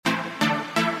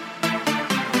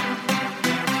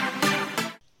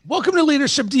Welcome to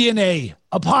Leadership DNA,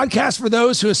 a podcast for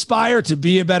those who aspire to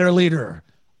be a better leader.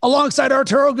 Alongside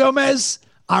Arturo Gomez,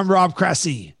 I'm Rob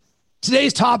Cressy.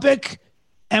 Today's topic,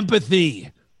 empathy.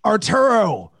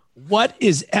 Arturo, what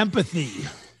is empathy?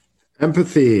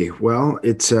 Empathy. Well,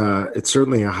 it's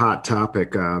certainly a hot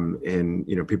topic,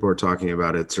 and people are talking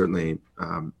about it certainly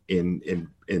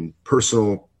in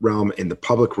personal realm, in the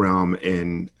public realm,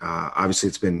 and obviously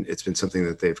it's been something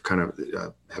that they've kind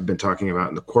of have been talking about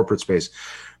in the corporate space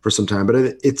for some time. But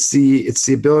it's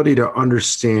the ability to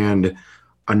understand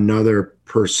another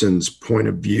person's point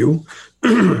of view,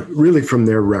 really from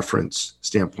their reference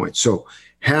standpoint. So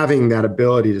having that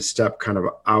ability to step kind of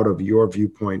out of your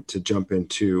viewpoint to jump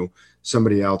into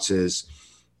somebody else's,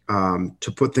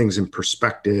 to put things in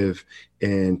perspective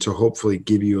and to hopefully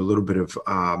give you a little bit of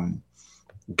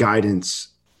guidance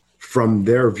from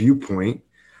their viewpoint,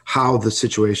 how the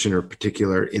situation or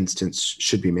particular instance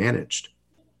should be managed.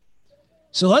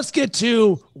 So let's get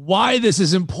to why this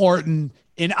is important.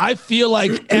 And I feel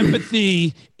like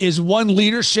empathy is one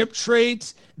leadership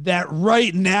trait that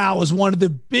right now is one of the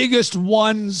biggest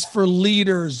ones for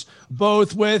leaders,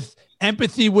 both with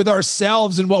empathy with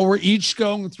ourselves and what we're each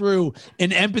going through,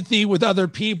 and empathy with other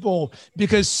people.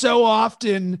 Because so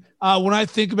often when I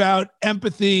think about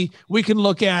empathy, we can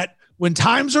look at when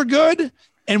times are good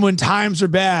and when times are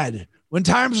bad. When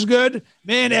times are good,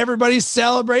 man, everybody's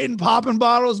celebrating, popping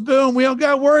bottles, boom, we don't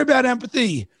got to worry about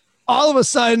empathy. All of a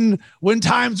sudden, when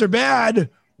times are bad,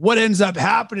 what ends up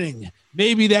happening?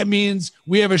 Maybe that means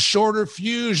we have a shorter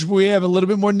fuse. We have a little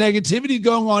bit more negativity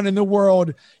going on in the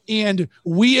world. And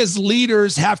we as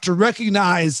leaders have to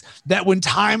recognize that when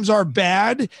times are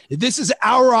bad, this is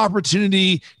our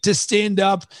opportunity to stand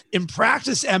up and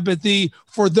practice empathy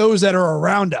for those that are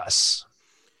around us.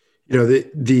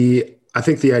 I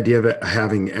think the idea of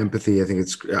having empathy, I think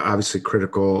it's obviously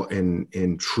critical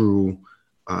in true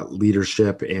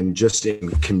leadership and just in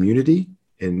community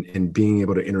and being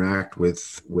able to interact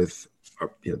with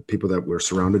people that we're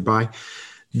surrounded by.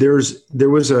 There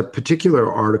was a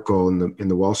particular article in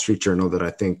the Wall Street Journal that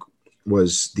I think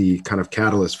was the kind of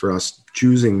catalyst for us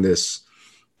choosing this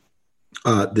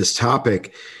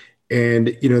topic. And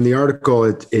in the article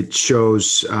it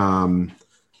shows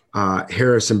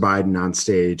Harris and Biden on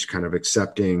stage kind of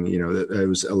accepting, that it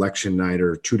was election night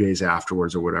or 2 days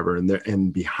afterwards or whatever.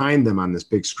 And behind them on this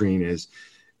big screen is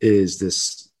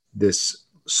this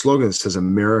slogan that says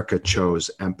America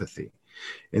chose empathy.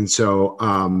 And so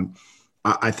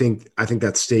I think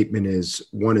that statement is,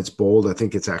 one, it's bold. I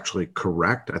think it's actually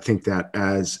correct. I think that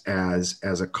as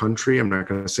a country, I'm not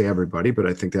going to say everybody, but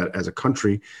I think that as a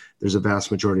country, there's a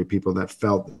vast majority of people that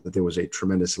felt that there was a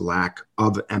tremendous lack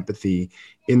of empathy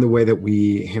in the way that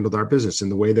we handled our business, in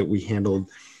the way that we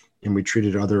handled and we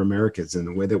treated other Americans, in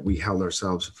the way that we held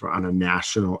ourselves on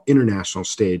a international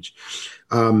stage.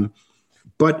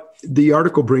 But the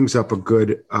article brings up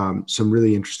some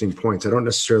really interesting points. I don't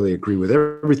necessarily agree with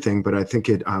everything, but I think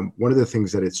one of the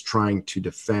things that it's trying to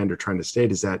defend or trying to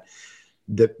state is that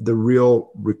the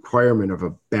real requirement of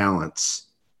a balance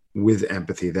with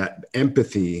empathy,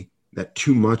 that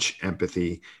too much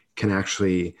empathy can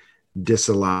actually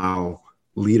disallow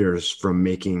leaders from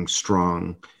making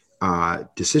strong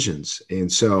decisions.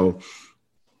 And so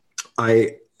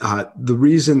the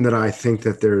reason that I think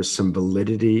that there's some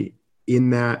validity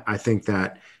in that, I think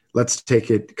that let's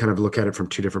take it, kind of look at it from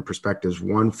two different perspectives.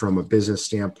 One, from a business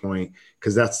standpoint,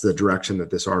 because that's the direction that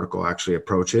this article actually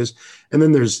approaches. And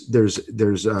then there's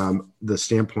the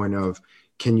standpoint of,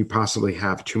 can you possibly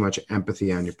have too much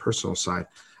empathy on your personal side?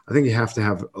 I think you have to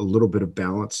have a little bit of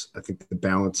balance. I think the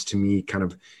balance to me kind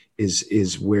of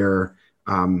is where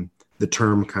the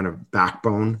term kind of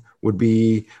backbone would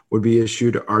be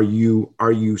issued. Are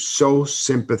you so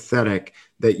sympathetic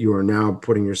that you are now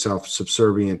putting yourself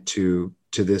subservient to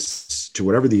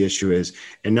whatever the issue is,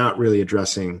 and not really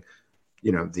addressing,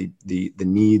 the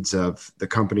needs of the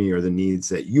company or the needs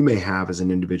that you may have as an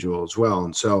individual as well?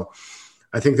 And so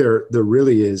I think there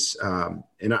really is,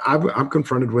 and I'm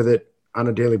confronted with it on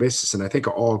a daily basis. And I think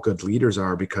all good leaders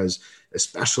are, because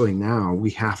especially now we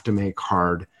have to make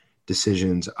hard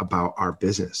decisions about our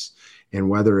business, and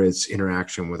whether it's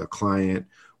interaction with a client,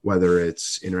 whether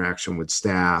it's interaction with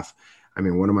staff. I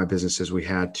mean, one of my businesses, we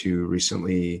had to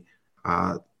recently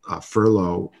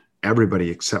furlough everybody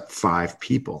except 5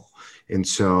 people. And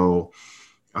so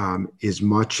and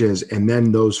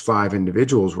then those 5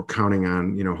 individuals were counting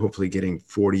on, hopefully getting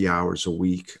 40 hours a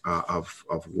week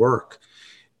of work,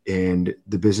 and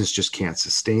the business just can't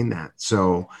sustain that.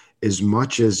 So as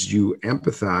much as you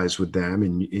empathize with them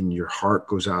and your heart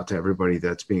goes out to everybody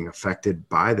that's being affected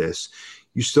by this,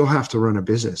 you still have to run a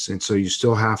business. And so you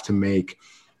still have to make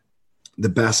the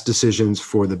best decisions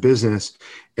for the business,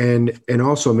 and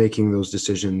also making those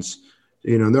decisions.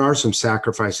 There are some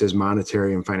sacrifices,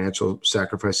 monetary and financial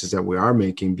sacrifices that we are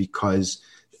making, because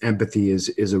empathy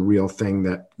is a real thing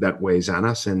that weighs on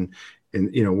us. And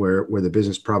where the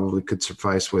business probably could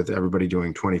suffice with everybody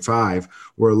doing 25,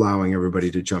 we're allowing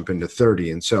everybody to jump into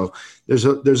 30. And so there's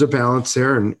a balance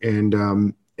there.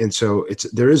 And so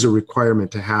there is a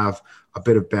requirement to have a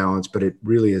bit of balance, but it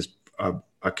really is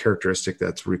a characteristic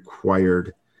that's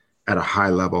required at a high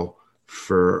level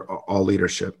for all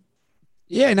leadership.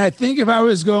 Yeah. And I think if I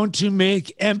was going to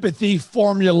make empathy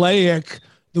formulaic,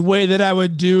 the way that I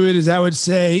would do it is I would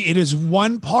say it is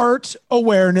one part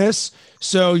awareness.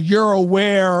 So you're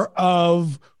aware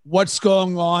of what's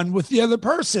going on with the other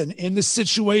person in the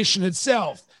situation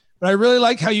itself. But I really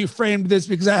like how you framed this,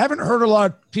 because I haven't heard a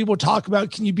lot of people talk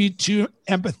about, can you be too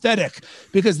empathetic?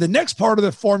 Because the next part of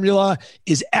the formula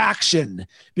is action.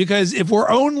 Because if we're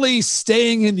only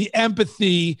staying in the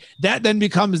empathy, that then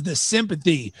becomes the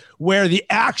sympathy, where the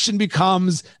action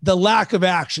becomes the lack of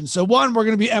action. So one, we're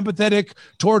going to be empathetic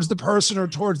towards the person or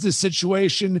towards the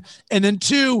situation. And then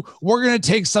two, we're going to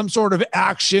take some sort of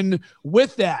action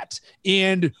with that.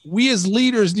 And we as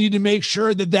leaders need to make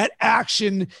sure that that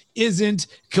action isn't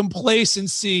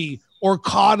complacency or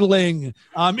coddling.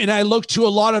 And I look to a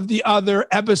lot of the other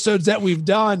episodes that we've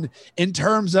done in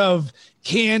terms of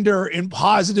candor and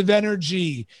positive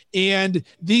energy and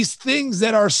these things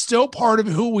that are still part of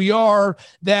who we are,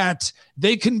 that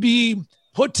they can be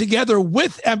put together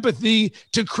with empathy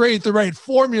to create the right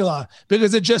formula.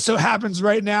 Because it just so happens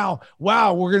right now,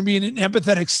 wow, we're going to be in an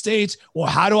empathetic state. Well,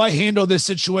 how do I handle this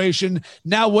situation?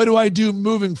 Now, what do I do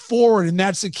moving forward? And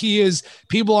that's the key, is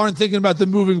people aren't thinking about the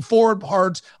moving forward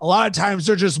part. A lot of times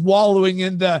they're just wallowing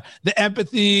in the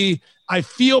empathy. I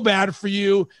feel bad for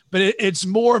you, but it's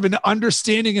more of an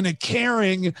understanding and a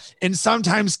caring. And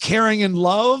sometimes caring and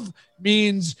love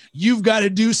means you've got to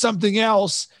do something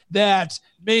else that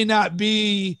may not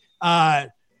be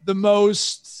the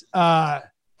most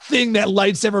thing that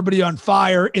lights everybody on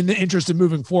fire in the interest of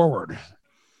moving forward.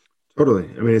 Totally.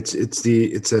 I mean,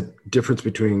 it's a difference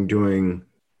between doing,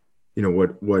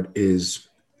 what is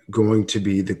going to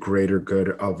be the greater good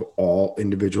of all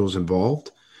individuals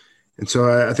involved. And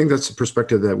so I think that's the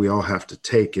perspective that we all have to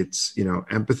take. It's,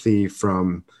 empathy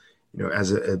from,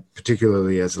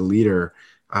 particularly as a leader,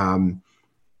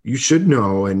 you should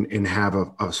know and have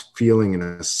a feeling and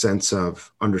a sense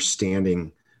of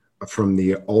understanding from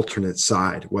the alternate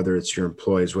side, whether it's your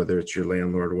employees, whether it's your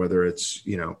landlord, whether it's,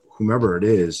 whomever it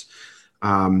is.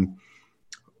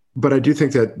 But I do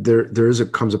think that there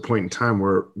comes a point in time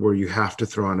where you have to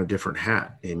throw on a different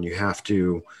hat, and you have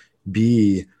to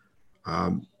be,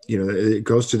 it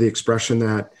goes to the expression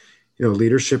that,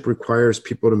 leadership requires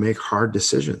people to make hard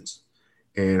decisions,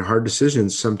 and hard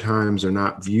decisions sometimes are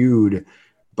not viewed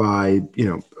by,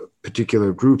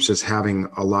 particular groups as having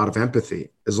a lot of empathy.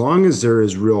 As long as there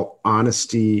is real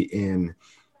honesty and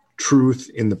truth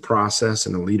in the process,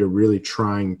 and a leader really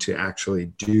trying to actually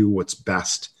do what's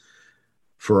best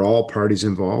for all parties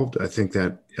involved, I think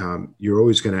that you're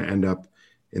always going to end up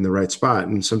in the right spot.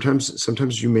 And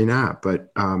sometimes you may not,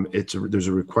 but there's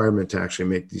a requirement to actually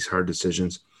make these hard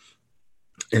decisions.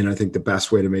 And I think the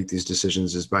best way to make these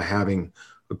decisions is by having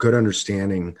a good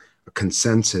understanding, a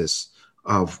consensus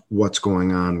of what's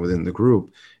going on within the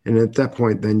group. And at that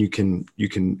point, then you can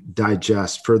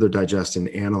further digest and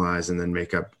analyze, and then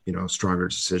make up, a stronger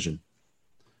decision.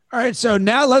 All right. So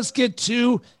now let's get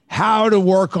to how to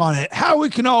work on it, how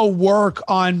we can all work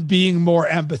on being more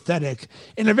empathetic.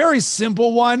 And a very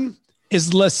simple one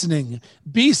is listening.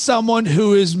 Be someone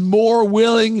who is more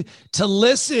willing to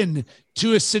listen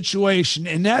to a situation.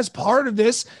 And as part of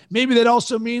this, maybe that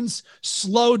also means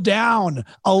slow down,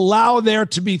 allow there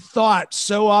to be thought.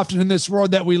 So often in this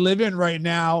world that we live in right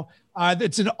now,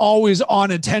 it's an always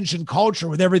on attention culture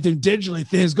with everything digitally,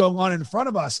 things going on in front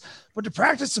of us. But to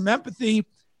practice some empathy,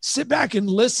 sit back and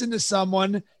listen to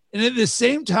someone. And at the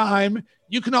same time,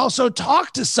 you can also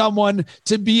talk to someone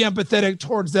to be empathetic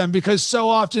towards them, because so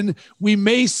often we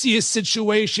may see a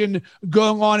situation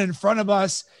going on in front of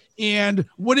us. And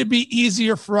would it be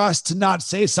easier for us to not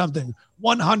say something?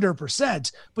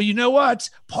 100%. But you know what?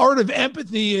 Part of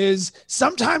empathy is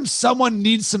sometimes someone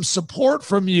needs some support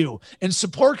from you, and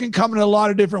support can come in a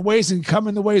lot of different ways. It can come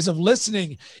in the ways of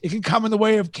listening. It can come in the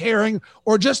way of caring,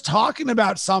 or just talking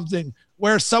about something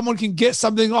where someone can get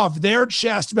something off their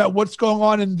chest about what's going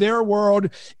on in their world,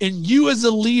 and you as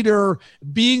a leader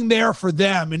being there for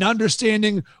them and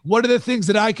understanding what are the things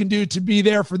that I can do to be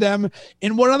there for them.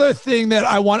 And one other thing that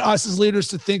I want us as leaders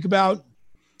to think about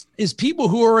is people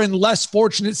who are in less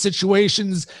fortunate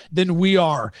situations than we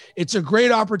are. It's a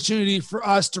great opportunity for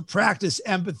us to practice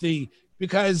empathy,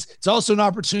 because it's also an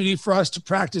opportunity for us to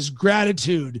practice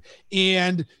gratitude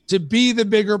and to be the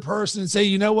bigger person and say,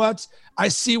 you know what, I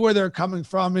see where they're coming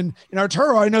from. And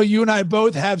Arturo, I know you and I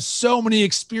both have so many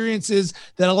experiences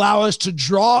that allow us to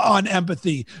draw on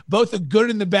empathy, both the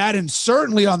good and the bad, and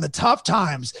certainly on the tough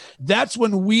times. That's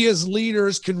when we as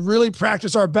leaders can really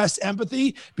practice our best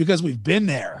empathy, because we've been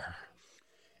there.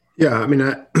 Yeah, I mean,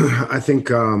 I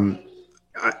think,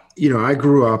 I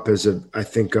grew up as a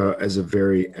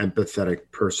very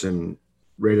empathetic person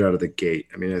right out of the gate.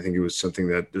 I mean, I think it was something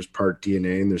that there's part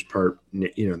DNA and there's part,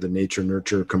 the nature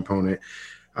nurture component.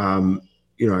 I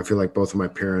feel like both of my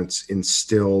parents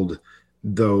instilled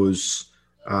those,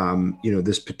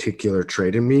 this particular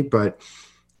trait in me. But,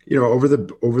 over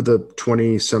the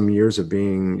 20 some years of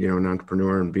being, an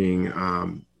entrepreneur and being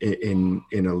in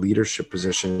a leadership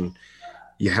position,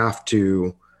 you have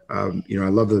to, I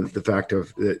love the fact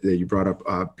of that you brought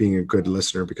up being a good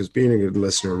listener, because being a good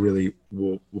listener really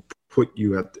will put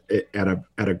you at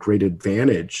a great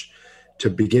advantage to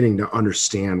beginning to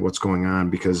understand what's going on.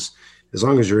 Because as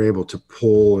long as you're able to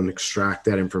pull and extract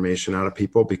that information out of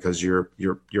people, because you're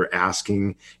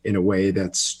asking in a way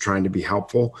that's trying to be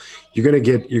helpful, you're going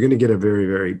to get a very,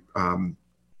 very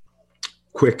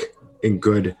quick and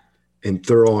good and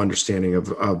thorough understanding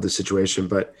of the situation.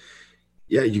 But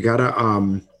yeah, you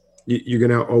gotta, you're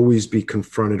going to always be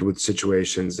confronted with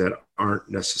situations that aren't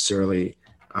necessarily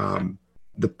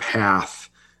the path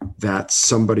that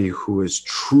somebody who is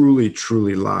truly,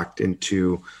 truly locked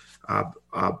into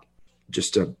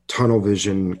just a tunnel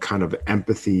vision kind of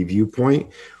empathy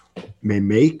viewpoint may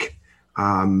make.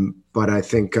 But I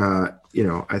think, I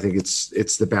think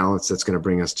it's the balance that's going to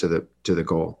bring us to the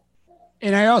goal.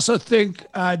 And I also think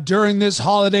during this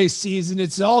holiday season,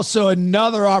 it's also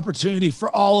another opportunity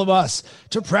for all of us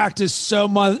to practice so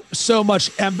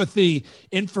much empathy.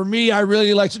 And for me, I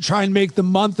really like to try and make the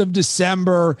month of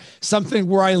December something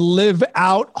where I live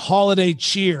out holiday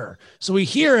cheer. So we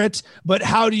hear it, but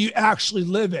how do you actually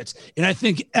live it? And I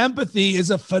think empathy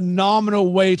is a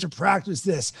phenomenal way to practice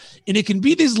this. And it can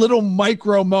be these little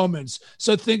micro moments.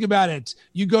 So think about it.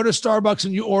 You go to Starbucks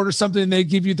and you order something and they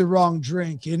give you the wrong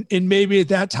drink. And maybe at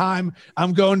that time,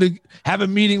 I'm going to have a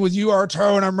meeting with you,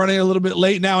 Arturo, and I'm running a little bit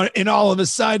late now. And all of a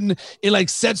sudden, it like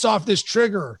sets off this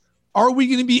trigger. Are we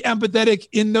going to be empathetic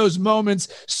in those moments?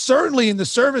 Certainly in the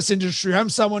service industry. I'm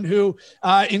someone who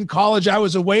in college, I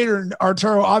was a waiter. And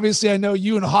Arturo, obviously, I know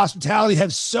you in hospitality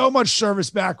have so much service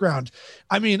background.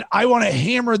 I mean, I want to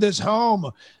hammer this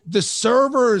home. The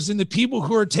servers and the people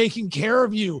who are taking care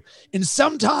of you. And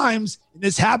sometimes,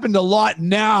 this happened a lot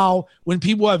now when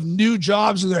people have new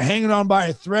jobs or they're hanging on by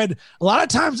a thread. A lot of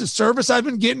times the service I've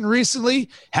been getting recently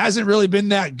hasn't really been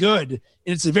that good.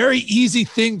 And it's a very easy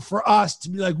thing for us to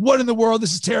be like, what in the world?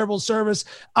 This is terrible service.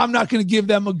 I'm not going to give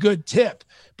them a good tip.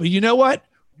 But you know what?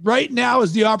 Right now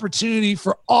is the opportunity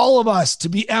for all of us to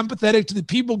be empathetic to the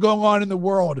people going on in the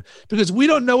world, because we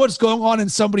don't know what's going on in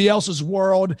somebody else's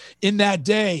world in that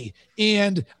day.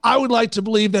 And I would like to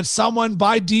believe that someone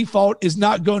by default is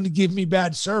not going to give me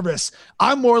bad service.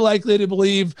 I'm more likely to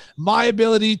believe my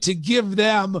ability to give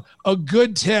them a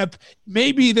good tip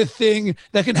may be the thing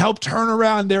that can help turn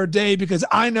around their day, because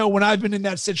I know when I've been in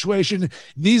that situation,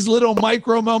 these little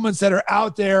micro moments that are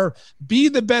out there, be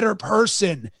the better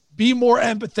person, be more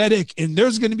empathetic, and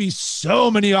there's going to be so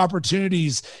many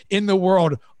opportunities in the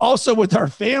world. Also with our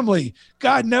family,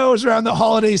 God knows around the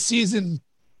holiday season,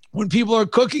 when people are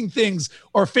cooking things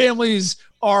or families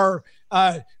are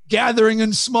gathering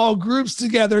in small groups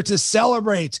together to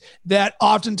celebrate, that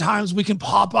oftentimes we can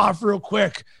pop off real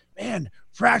quick. Man,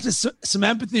 practice some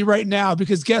empathy right now,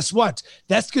 because guess what?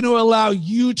 That's going to allow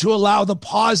you to allow the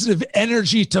positive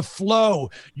energy to flow.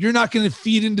 You're not going to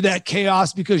feed into that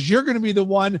chaos, because you're going to be the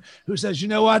one who says, you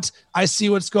know what? I see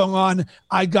what's going on.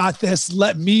 I got this.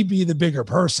 Let me be the bigger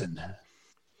person.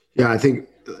 Yeah, I think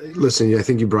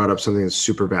you brought up something that's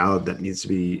super valid that needs to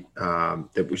be,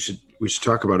 that we should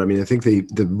talk about. I mean, I think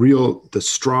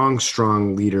the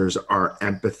strong leaders are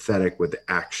empathetic with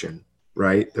action.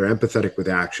 Right? They're empathetic with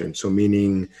action. So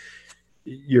meaning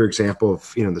your example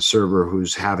of, the server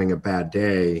who's having a bad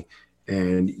day,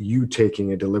 and you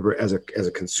taking a deliberate, as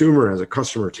a consumer, as a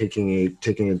customer, taking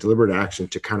a deliberate action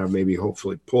to kind of maybe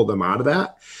hopefully pull them out of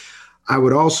that. I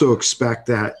would also expect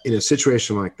that in a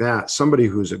situation like that, somebody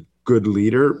who's a good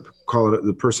leader, call it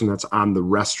the person that's on the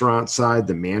restaurant side,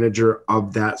 the manager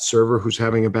of that server who's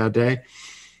having a bad day,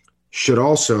 should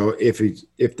also,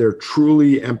 if they're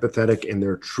truly empathetic and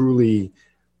they're truly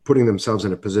putting themselves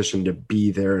in a position to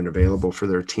be there and available for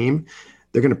their team,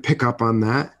 they're going to pick up on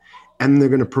that. and they're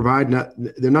going to provide,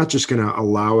 they're not just going to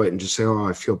allow it and just say, oh,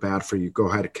 I feel bad for you, go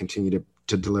ahead and continue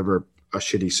to deliver a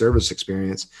shitty service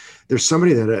experience. There's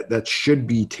somebody that should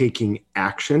be taking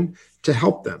action to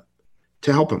help them.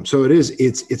 So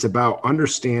it's about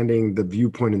understanding the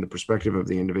viewpoint and the perspective of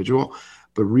the individual,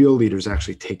 but real leaders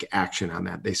actually take action on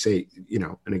that. They say,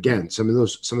 and again, some of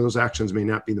those actions may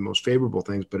not be the most favorable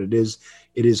things, but it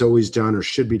is always done or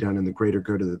should be done in the greater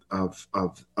good of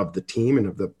the team and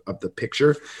of the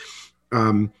picture.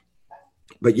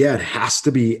 But yeah, it has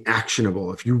to be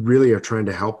actionable. If you really are trying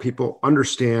to help people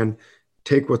understand,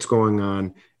 take what's going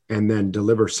on, and then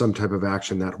deliver some type of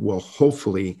action that will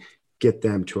hopefully get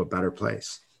them to a better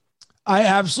place. I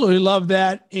absolutely love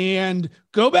that. And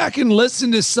go back and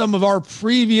listen to some of our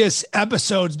previous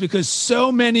episodes, because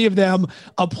so many of them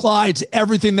apply to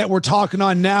everything that we're talking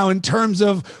on now in terms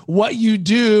of what you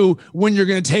do when you're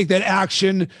going to take that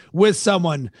action with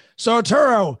someone. So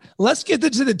Arturo, let's get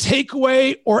to the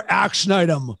takeaway or action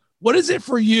item. What is it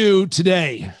for you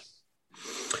today?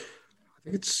 I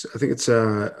think it's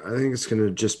going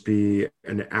to just be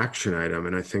an action item.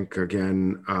 And I think,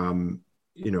 again,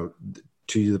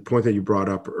 to the point that you brought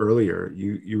up earlier,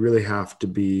 you really have to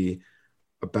be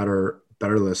a better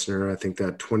listener. I think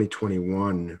that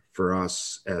 2021 for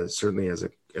us, certainly as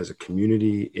a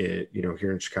community,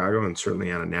 here in Chicago and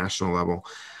certainly on a national level,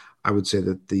 I would say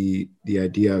that the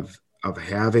idea of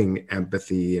having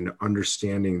empathy and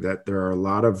understanding that there are a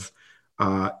lot of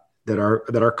that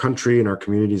our country and our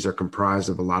communities are comprised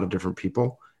of a lot of different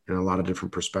people and a lot of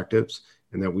different perspectives,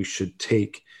 and that we should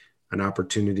take an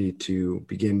opportunity to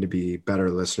begin to be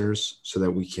better listeners so that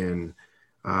we can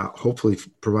hopefully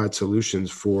provide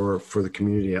solutions for the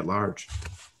community at large.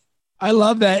 I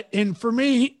love that. And for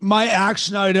me, my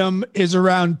action item is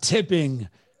around tipping.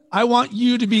 I want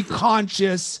you to be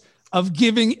conscious of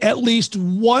giving at least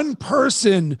one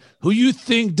person who you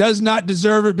think does not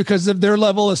deserve it because of their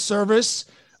level of service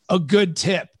a good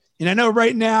tip. And I know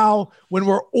right now when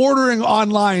we're ordering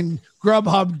online,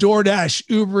 Grubhub, DoorDash,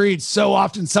 Uber Eats, so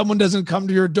often someone doesn't come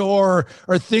to your door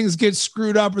or things get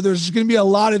screwed up, or there's going to be a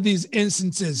lot of these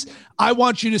instances. I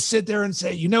want you to sit there and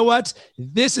say, you know what?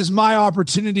 This is my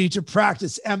opportunity to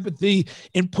practice empathy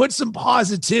and put some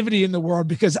positivity in the world,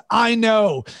 because I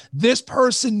know this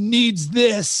person needs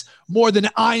this more than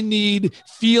I need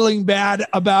feeling bad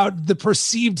about the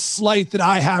perceived slight that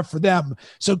I have for them.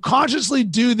 So consciously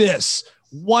do this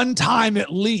one time at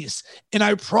least. And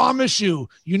I promise you,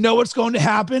 you know what's going to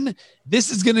happen? This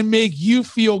is going to make you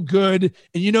feel good.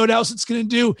 And you know what else it's going to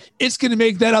do? It's going to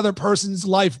make that other person's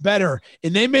life better.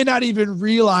 And they may not even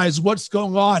realize what's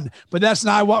going on, but that's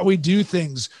not why we do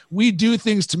things. We do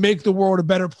things to make the world a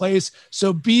better place.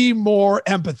 So be more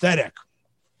empathetic.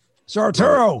 So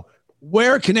Arturo,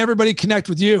 where can everybody connect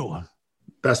with you?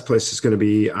 Best place is going to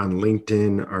be on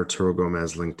LinkedIn, Arturo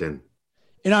Gomez LinkedIn.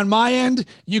 And on my end,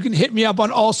 you can hit me up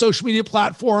on all social media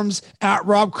platforms at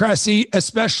Rob Cressy,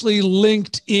 especially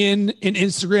LinkedIn and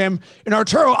Instagram. And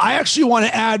Arturo, I actually want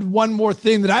to add one more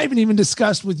thing that I haven't even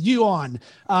discussed with you on.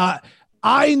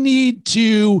 I need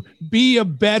to be a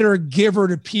better giver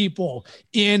to people.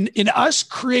 In us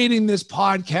creating this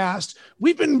podcast,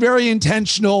 we've been very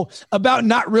intentional about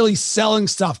not really selling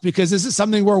stuff, because this is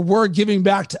something where we're giving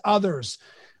back to others.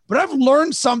 But I've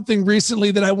learned something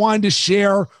recently that I wanted to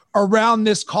share around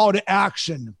this call to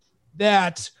action,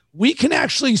 that we can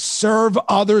actually serve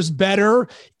others better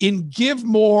and give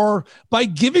more by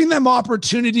giving them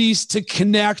opportunities to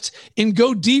connect and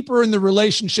go deeper in the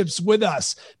relationships with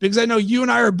us. Because I know you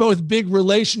and I are both big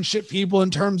relationship people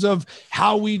in terms of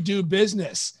how we do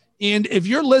business. And if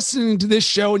you're listening to this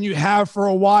show and you have for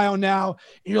a while now,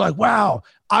 and you're like, wow,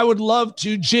 I would love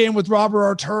to jam with Robert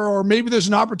Arturo, or maybe there's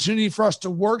an opportunity for us to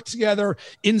work together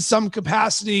in some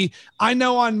capacity. I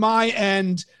know on my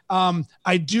end,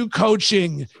 I do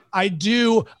coaching. I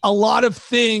do a lot of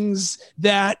things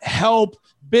that help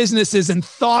businesses and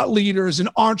thought leaders and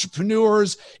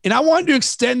entrepreneurs. And I wanted to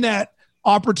extend that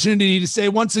opportunity to say,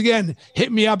 once again,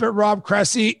 hit me up at Rob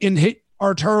Cressy and hit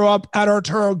Arturo up at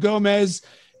Arturo Gomez,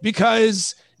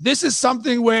 because this is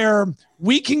something where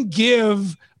we can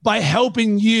give by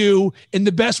helping you. And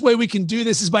the best way we can do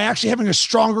this is by actually having a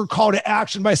stronger call to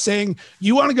action, by saying,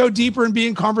 you want to go deeper and be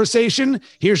in conversation?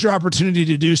 Here's your opportunity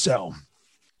to do so.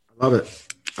 I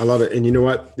love it. And you know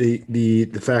what? The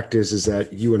fact is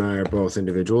that you and I are both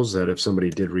individuals that if somebody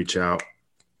did reach out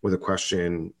with a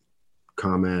question,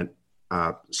 comment,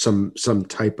 some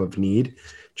type of need,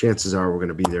 chances are we're going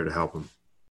to be there to help them.